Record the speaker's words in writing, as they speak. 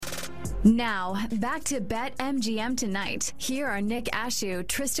Now, back to BetMGM tonight. Here are Nick Ashew,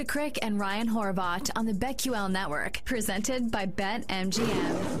 Trista Crick, and Ryan Horvath on the BetQL Network, presented by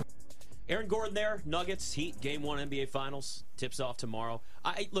BetMGM. Aaron Gordon there, Nuggets, Heat, Game 1 NBA Finals, tips off tomorrow.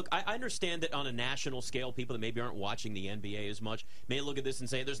 I understand that on a national scale, people that maybe aren't watching the NBA as much may look at this and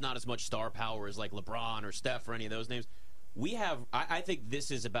say there's not as much star power as like LeBron or Steph or any of those names. I think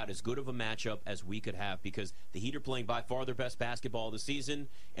this is about as good of a matchup as we could have because the Heat are playing by far their best basketball of the season,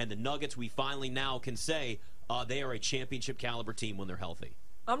 and the Nuggets, we finally now can say they are a championship caliber team when they're healthy.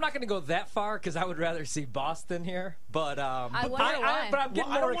 I'm not going to go that far because I would rather see Boston here, but I wonder why. But I'm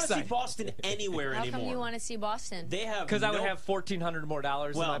getting more I don't excited. want to see Boston anywhere How anymore. come you want to see Boston? Because I would have $1,400 more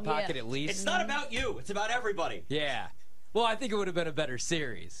in my pocket at least. It's not about you. It's about everybody. Yeah. Well, I think it would have been a better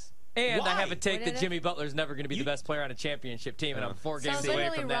series. And Why? I have a take that Jimmy Butler's never going to be the best player on a championship team, and I'm 4 games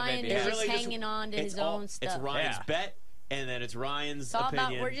away from that. Ryan Maybe is just hanging on to his own stuff. It's Ryan's bet, and then it's Ryan's it's all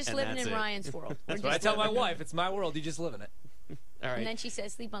opinion. about we're just living in Ryan's world. That's what I tell my wife. It's my world. You just live in it. All right. And then she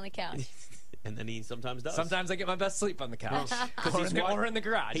says, sleep on the couch. And then he sometimes does. Sometimes I get my best sleep on the couch. or in the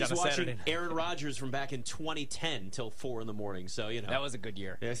garage he's on a watching Saturday night. Aaron Rodgers from back in 2010 till 4 in the morning. So, you know. That was a good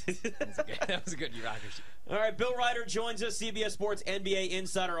year. That was a good year, Rodgers. All right, Bill Reiter joins us, CBS Sports NBA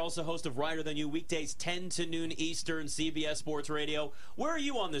insider, also host of Reiter Than You, weekdays 10 to noon Eastern, CBS Sports Radio. Where are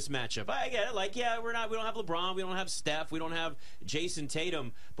you on this matchup? I get it. We don't have LeBron, we don't have Steph, we don't have Jason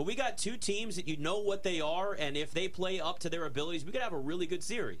Tatum, but we got two teams that you know what they are, and if they play up to their abilities, we could have a really good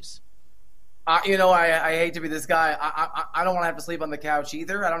series. I hate to be this guy. I don't want to have to sleep on the couch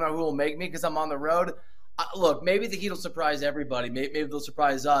either. I don't know who will make me because I'm on the road. Look, maybe the Heat will surprise everybody. Maybe they'll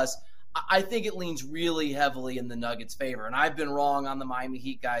surprise us. I think it leans really heavily in the Nuggets' favor, and I've been wrong on the Miami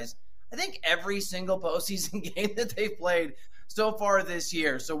Heat guys. I think every single postseason game that they've played so far this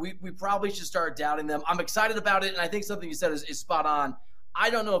year. So we probably should start doubting them. I'm excited about it, and I think something you said is spot on. I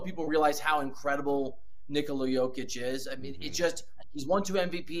don't know if people realize how incredible Nikola Jokic is. I mean, it's just he's won 2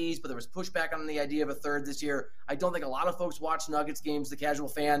 MVPs, but there was pushback on the idea of a third this year. I don't think a lot of folks watch Nuggets games, the casual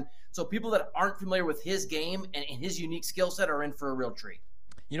fan. So people that aren't familiar with his game and his unique skill set are in for a real treat.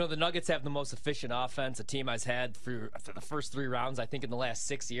 You know, the Nuggets have the most efficient offense a team has had for the first 3 rounds, I think, in the last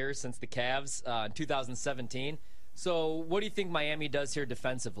 6 years since the Cavs in 2017. So what do you think Miami does here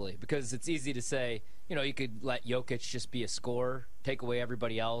defensively? Because it's easy to say, you could let Jokic just be a scorer, take away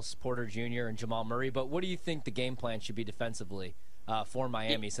everybody else, Porter Jr. and Jamal Murray. But what do you think the game plan should be defensively for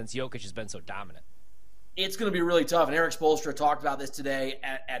Miami since Jokic has been so dominant? It's going to be really tough. And Eric Spoelstra talked about this today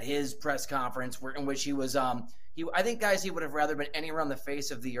at his press conference in which he was I think, guys, he would have rather been anywhere on the face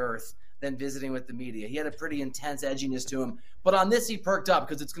of the earth than visiting with the media. He had a pretty intense edginess to him. But on this, he perked up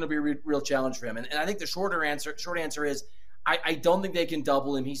because it's going to be a real challenge for him. And I think the short answer is I don't think they can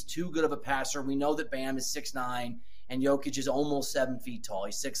double him. He's too good of a passer. We know that Bam is 6'9", and Jokic is almost 7 feet tall.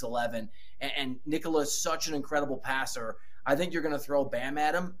 He's 6'11", and Nikola is such an incredible passer. I think you're going to throw Bam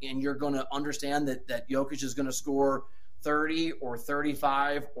at him, and you're going to understand that Jokic is going to score 30 or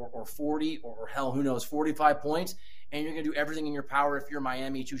 35 or 40 or hell, who knows, 45 points. And you're going to do everything in your power if you're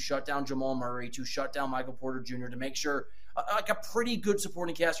Miami to shut down Jamal Murray, to shut down Michael Porter Jr., to make sure a pretty good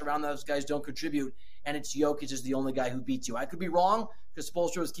supporting cast around those guys don't contribute. And it's Jokic is the only guy who beats you. I could be wrong because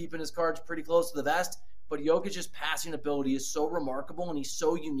Spoelstra was keeping his cards pretty close to the vest. But Jokic's passing ability is so remarkable and he's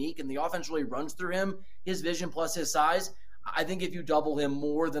so unique. And the offense really runs through him, his vision plus his size. I think if you double him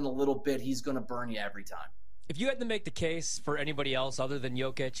more than a little bit, he's going to burn you every time. If you had to make the case for anybody else other than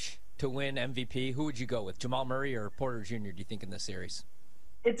Jokic to win MVP, who would you go with, Jamal Murray or Porter Jr., do you think, in this series?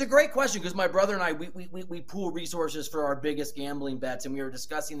 It's a great question because my brother and I, we pool resources for our biggest gambling bets, and we were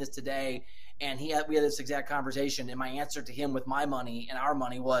discussing this today, and we had this exact conversation, and my answer to him with my money and our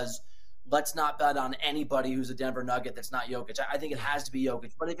money was, let's not bet on anybody who's a Denver Nugget that's not Jokic. I think it has to be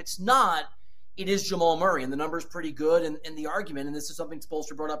Jokic. But if it's not, it is Jamal Murray, and the number's pretty good, and the argument, and this is something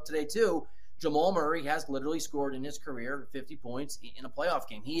Spoelstra brought up today too, Jamal Murray has literally scored in his career 50 points in a playoff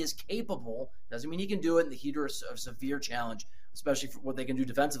game. He is capable. Doesn't mean he can do it, and the Heat are a severe challenge, especially for what they can do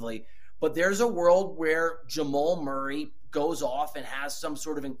defensively. But there's a world where Jamal Murray goes off and has some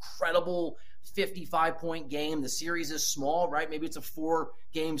sort of incredible 55-point game. The series is small, right? Maybe it's a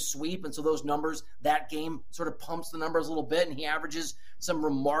 4-game sweep, and so those numbers, that game sort of pumps the numbers a little bit, and he averages some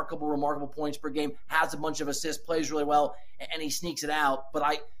remarkable points per game, has a bunch of assists, plays really well, and he sneaks it out.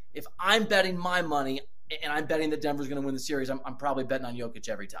 But if I'm betting my money and I'm betting that Denver's going to win the series, I'm probably betting on Jokic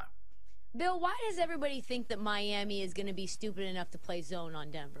every time. Bill, why does everybody think that Miami is going to be stupid enough to play zone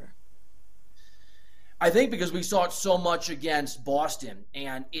on Denver? I think because we saw it so much against Boston,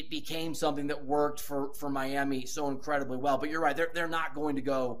 and it became something that worked for Miami so incredibly well. But you're right; they're not going to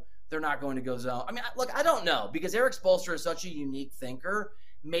go. They're not going to go zone. I mean, look, I don't know because Eric Spoelstra is such a unique thinker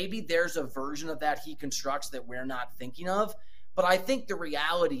maybe there's a version of that he constructs that we're not thinking of. But I think the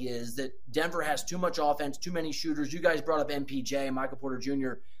reality is that Denver has too much offense, too many shooters. You guys brought up MPJ, Michael Porter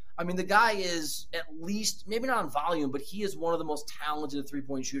Jr. I mean, the guy is at least, maybe not in volume, but he is one of the most talented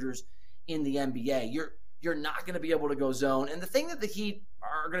three-point shooters in the NBA. You're not going to be able to go zone. And the thing that the Heat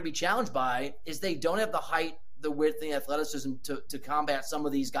are going to be challenged by is they don't have the height, the width, the athleticism to combat some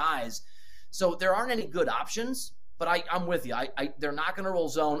of these guys. So there aren't any good options. But I'm with you. They're not going to roll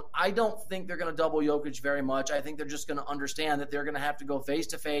zone. I don't think they're going to double Jokic very much. I think they're just going to understand that they're going to have to go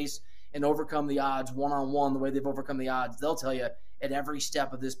face-to-face and overcome the odds one-on-one the way they've overcome the odds. They'll tell you at every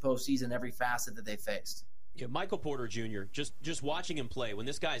step of this postseason, every facet that they faced. Yeah, Michael Porter Jr., just watching him play, when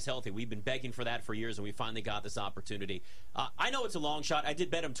this guy's healthy, we've been begging for that for years, and we finally got this opportunity. I know it's a long shot. I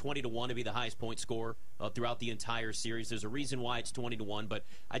did bet him 20-1 to be the highest point scorer throughout the entire series. There's a reason why it's 20-1, but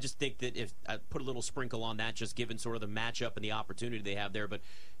I just think that if I put a little sprinkle on that, just given sort of the matchup and the opportunity they have there. But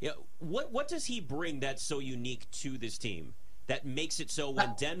what does he bring that's so unique to this team that makes it so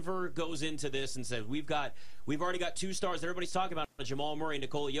when Denver goes into this and says, we've already got two stars, everybody's talking about Jamal Murray and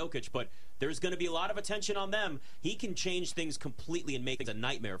Nikola Jokic, but there's going to be a lot of attention on them. He can change things completely and make things a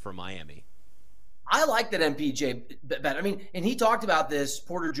nightmare for Miami. I like that MPJ bet. I mean, and he talked about this,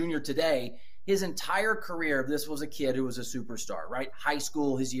 Porter Jr., today. His entire career, this was a kid who was a superstar, right? High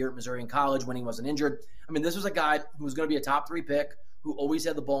school, his year at Missouri in college when he wasn't injured. I mean, this was a guy who was going to be a top 3 pick, who always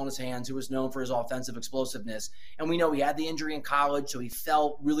had the ball in his hands, who was known for his offensive explosiveness. And we know he had the injury in college, so he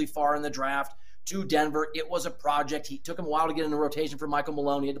fell really far in the draft to Denver. It was a project. He took him a while to get in the rotation for Michael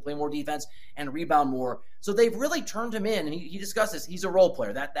Malone. He had to play more defense and rebound more. So they've really turned him in, and he discussed this. He's a role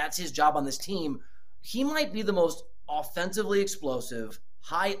player. That's his job on this team. He might be the most offensively explosive,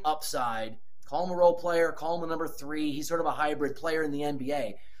 high upside, call him a role player, call him a number 3. He's sort of a hybrid player in the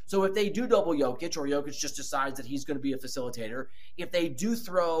NBA. So if they do double Jokic, or Jokic just decides that he's going to be a facilitator, if they do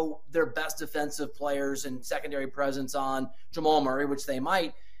throw their best defensive players and secondary presence on Jamal Murray, which they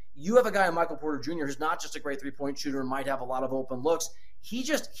might, you have a guy, Michael Porter Jr., who's not just a great three-point shooter and might have a lot of open looks. He's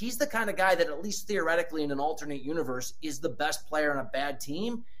the kind of guy that, at least theoretically in an alternate universe, is the best player on a bad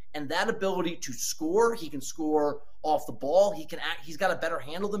team. And that ability to score, he can score off the ball. He's got a better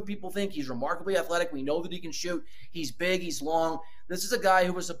handle than people think. He's remarkably athletic. We know that he can shoot. He's big. He's long. This is a guy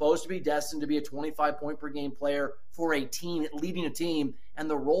who was supposed to be destined to be a 25-point-per-game player for a team, leading a team. And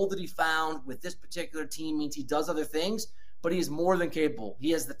the role that he found with this particular team means he does other things, but he is more than capable.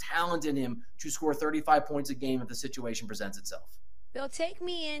 He has the talent in him to score 35 points a game if the situation presents itself. Bill, take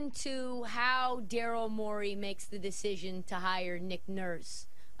me into how Daryl Morey makes the decision to hire Nick Nurse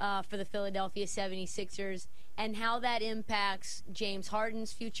for the Philadelphia 76ers, and how that impacts James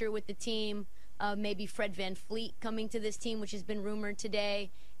Harden's future with the team, maybe Fred VanVleet coming to this team, which has been rumored today,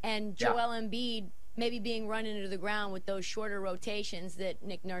 and Joel Embiid maybe being run into the ground with those shorter rotations that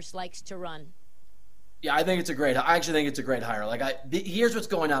Nick Nurse likes to run. Yeah, I actually think it's a great hire. Here's what's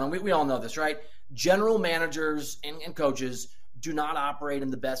going on, and we all know this, right? General managers and coaches do not operate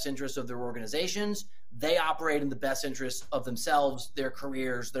in the best interest of their organizations. They operate in the best interest of themselves, their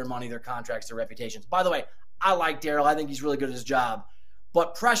careers, their money, their contracts, their reputations. By the way, I like Daryl. I think he's really good at his job.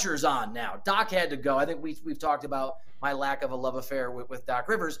 But pressure's on now. Doc had to go. I think we've talked about my lack of a love affair with Doc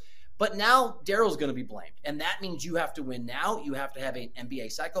Rivers. But now Daryl's going to be blamed. And that means you have to win now. You have to have an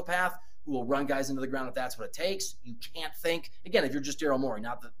NBA psychopath who will run guys into the ground if that's what it takes. You can't think, again, if you're just Daryl Morey,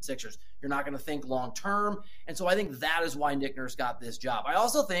 not the Sixers, you're not going to think long term. And so I think that is why Nick Nurse got this job. I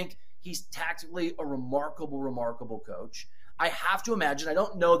also think he's tactically a remarkable coach. I have to imagine, I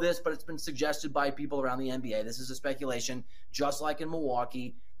don't know this, but it's been suggested by people around the NBA, this is a speculation, just like in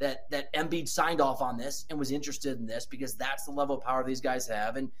Milwaukee, that Embiid signed off on this and was interested in this because that's the level of power these guys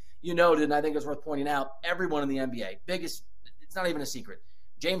have. And you noted, and I think it's worth pointing out, everyone in the NBA, it's not even a secret,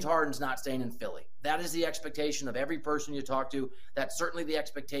 James Harden's not staying in Philly. That is the expectation of every person you talk to. That's certainly the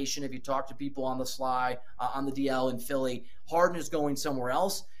expectation if you talk to people on the sly, on the DL in Philly. Harden is going somewhere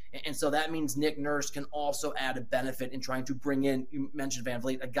else. And so that means Nick Nurse can also add a benefit in trying to bring in, you mentioned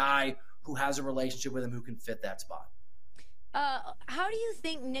VanVleet, a guy who has a relationship with him who can fit that spot. How do you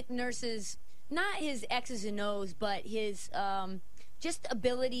think Nick Nurse's, not his X's and O's, but his just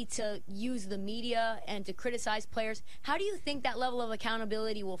ability to use the media and to criticize players, how do you think that level of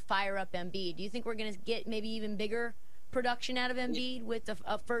accountability will fire up Embiid? Do you think we're going to get maybe even bigger production out of Embiid with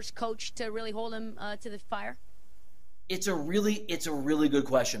a first coach to really hold him to the fire? It's a really good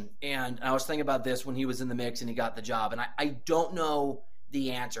question. And I was thinking about this when he was in the mix and he got the job. And I don't know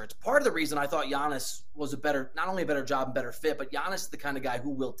the answer. It's part of the reason I thought Giannis was not only a better job and better fit, but Giannis is the kind of guy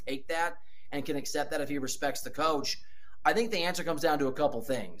who will take that and can accept that if he respects the coach. I think the answer comes down to a couple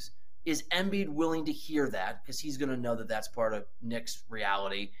things. is Embiid willing to hear that? Because he's going to know that that's part of Nick's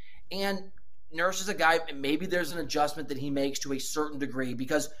reality. And Nurse is a guy, maybe there's an adjustment that he makes to a certain degree,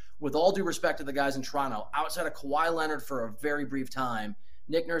 because with all due respect to the guys in Toronto, outside of Kawhi Leonard for a very brief time,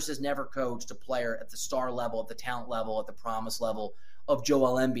 Nick Nurse has never coached a player at the star level, at the talent level, at the promise level of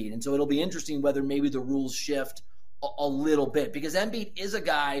Joel Embiid. And so it'll be interesting whether maybe the rules shift a little bit, because Embiid is a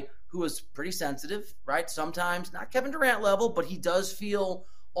guy who is pretty sensitive, right? Sometimes not Kevin Durant level, but he does feel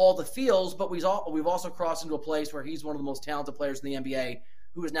all the feels. But we've also crossed into a place where he's one of the most talented players in the NBA,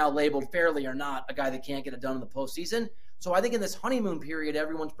 who is now labeled, fairly or not, a guy that can't get it done in the postseason. So I think in this honeymoon period,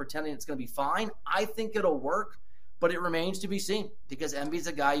 everyone's pretending it's going to be fine. I think it'll work, but it remains to be seen, because Embiid's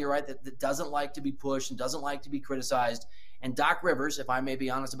a guy, you're right, that doesn't like to be pushed and doesn't like to be criticized. And Doc Rivers, if I may be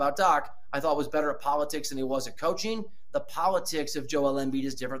honest about Doc, I thought was better at politics than he was at coaching. The politics of Joel Embiid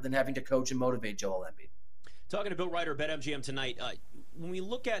is different than having to coach and motivate Joel Embiid. Talking to Bill Reiter, BetMGM tonight, when we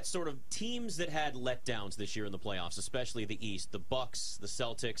look at sort of teams that had letdowns this year in the playoffs, especially the East, the Bucks, the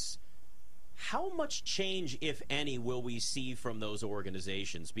Celtics, how much change, if any, will we see from those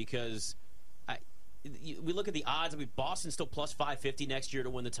organizations? Because we look at the odds. I mean, Boston's still plus 550 next year to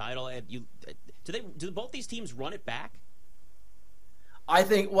win the title. Do both these teams run it back? I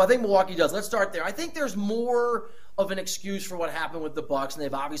think Milwaukee does. Let's start there. I think there's more of an excuse for what happened with the Bucks, and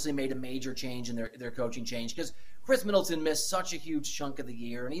they've obviously made a major change in their coaching change, because Chris Middleton missed such a huge chunk of the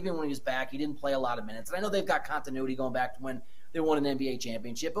year, and even when he was back, he didn't play a lot of minutes. And I know they've got continuity going back to when they won an NBA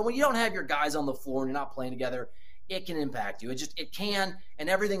championship, but when you don't have your guys on the floor and you're not playing together, it can impact you. It can, and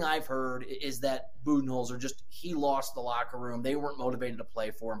everything I've heard is that Budenholzer he lost the locker room. They weren't motivated to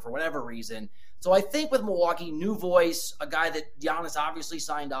play for him for whatever reason. So I think with Milwaukee, new voice, a guy that Giannis obviously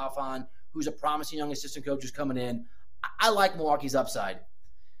signed off on, who's a promising young assistant coach who's coming in, I like Milwaukee's upside.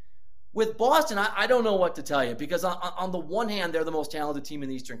 With Boston, I don't know what to tell you, because on the one hand, they're the most talented team in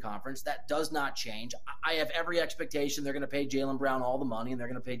the Eastern Conference. That does not change. I have every expectation they're going to pay Jaylen Brown all the money, and they're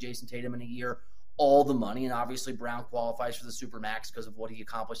going to pay Jason Tatum in a year all the money. And obviously Brown qualifies for the Supermax because of what he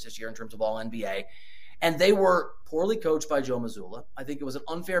accomplished this year in terms of all NBA. And they were poorly coached by Joe Mazzulla. I think it was an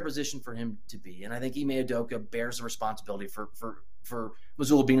unfair position for him to be. And I think Ime Udoka bears the responsibility for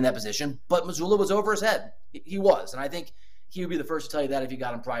Mazzulla being in that position. But Mazzulla was over his head. He was. And I think he would be the first to tell you that if you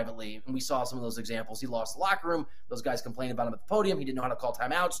got him privately. And we saw some of those examples. He lost the locker room. Those guys complained about him at the podium. He didn't know how to call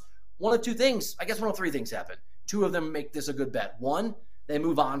timeouts. One of three things happen. Two of them make this a good bet. One, they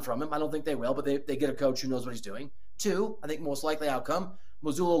move on from him. I don't think they will, but they get a coach who knows what he's doing. Two, I think most likely outcome,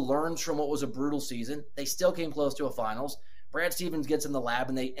 Mazzulla learns from what was a brutal season. They still came close to a finals. Brad Stevens gets in the lab,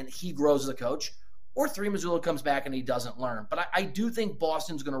 and he grows as a coach. Or three, Mazzulla comes back and he doesn't learn. But I do think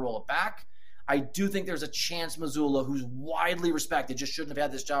Boston's going to roll it back. I do think there's a chance Mazzulla, who's widely respected, just shouldn't have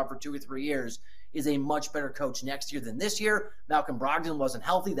had this job for 2 or 3 years, is a much better coach next year than this year. Malcolm Brogdon wasn't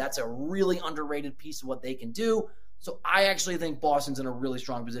healthy. That's a really underrated piece of what they can do. So I actually think Boston's in a really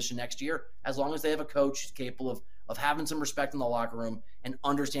strong position next year, as long as they have a coach who's capable of having some respect in the locker room and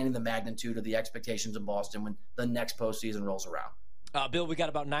understanding the magnitude of the expectations in Boston when the next postseason rolls around. Bill, we got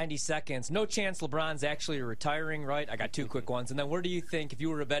about 90 seconds. No chance LeBron's actually retiring, right? I got two quick ones. And then where do you think, if you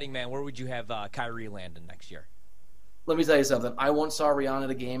were a betting man, where would you have Kyrie landing next year? Let me tell you something. I once saw Rihanna at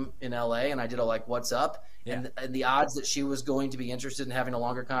a game in L.A., and I did a what's up? Yeah. And the odds that she was going to be interested in having a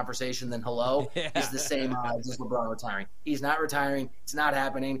longer conversation than hello is the same odds as LeBron retiring. He's not retiring. It's not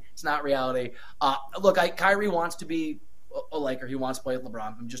happening. It's not reality. Look, Kyrie wants to be a Laker. He wants to play with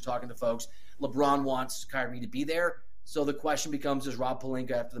LeBron. I'm just talking to folks. LeBron wants Kyrie to be there. So the question becomes, does Rob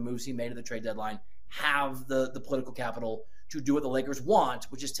Pelinka, after the moves he made at the trade deadline, have the political capital to do what the Lakers want,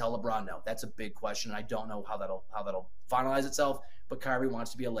 which is tell LeBron no? That's a big question. I don't know how that'll finalize itself, but Kyrie wants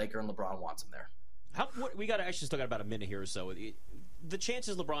to be a Laker and LeBron wants him there. We got to actually still got about a minute here or so. The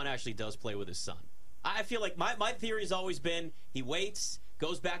chances LeBron actually does play with his son. I feel like my theory has always been he waits,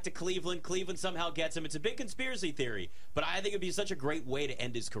 goes back to Cleveland. Cleveland somehow gets him. It's a big conspiracy theory, but I think it'd be such a great way to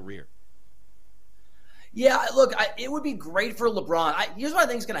end his career. Yeah, look, it would be great for LeBron. Here's what I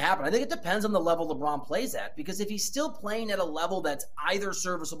think is going to happen. I think it depends on the level LeBron plays at, because if he's still playing at a level that's either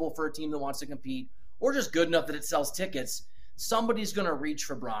serviceable for a team that wants to compete or just good enough that it sells tickets, somebody's going to reach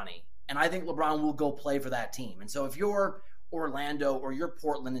for Bronny. And I think LeBron will go play for that team. And so if you're Orlando or you're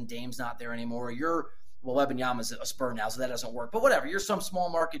Portland and Dame's not there anymore, or you're, Wembanyama's a Spur now, so that doesn't work. But whatever, you're some small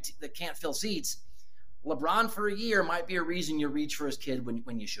market that can't fill seats. LeBron for a year might be a reason you reach for his kid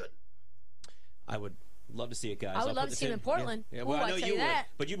when you should. I would love to see it, guys. I would love to see him in Portland. Yeah, well, I know you would,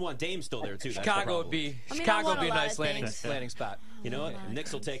 but you'd want Dame still there too. Chicago would be a nice landing spot. You know what?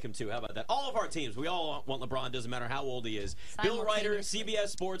 Knicks will take him too. How about that? All of our teams, we all want LeBron. Doesn't matter how old he is. Bill Reiter, CBS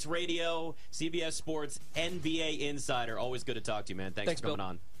Sports Radio, CBS Sports NBA Insider. Always good to talk to you, man. Thanks for coming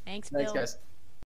on. Thanks, Thanks, Bill. guys.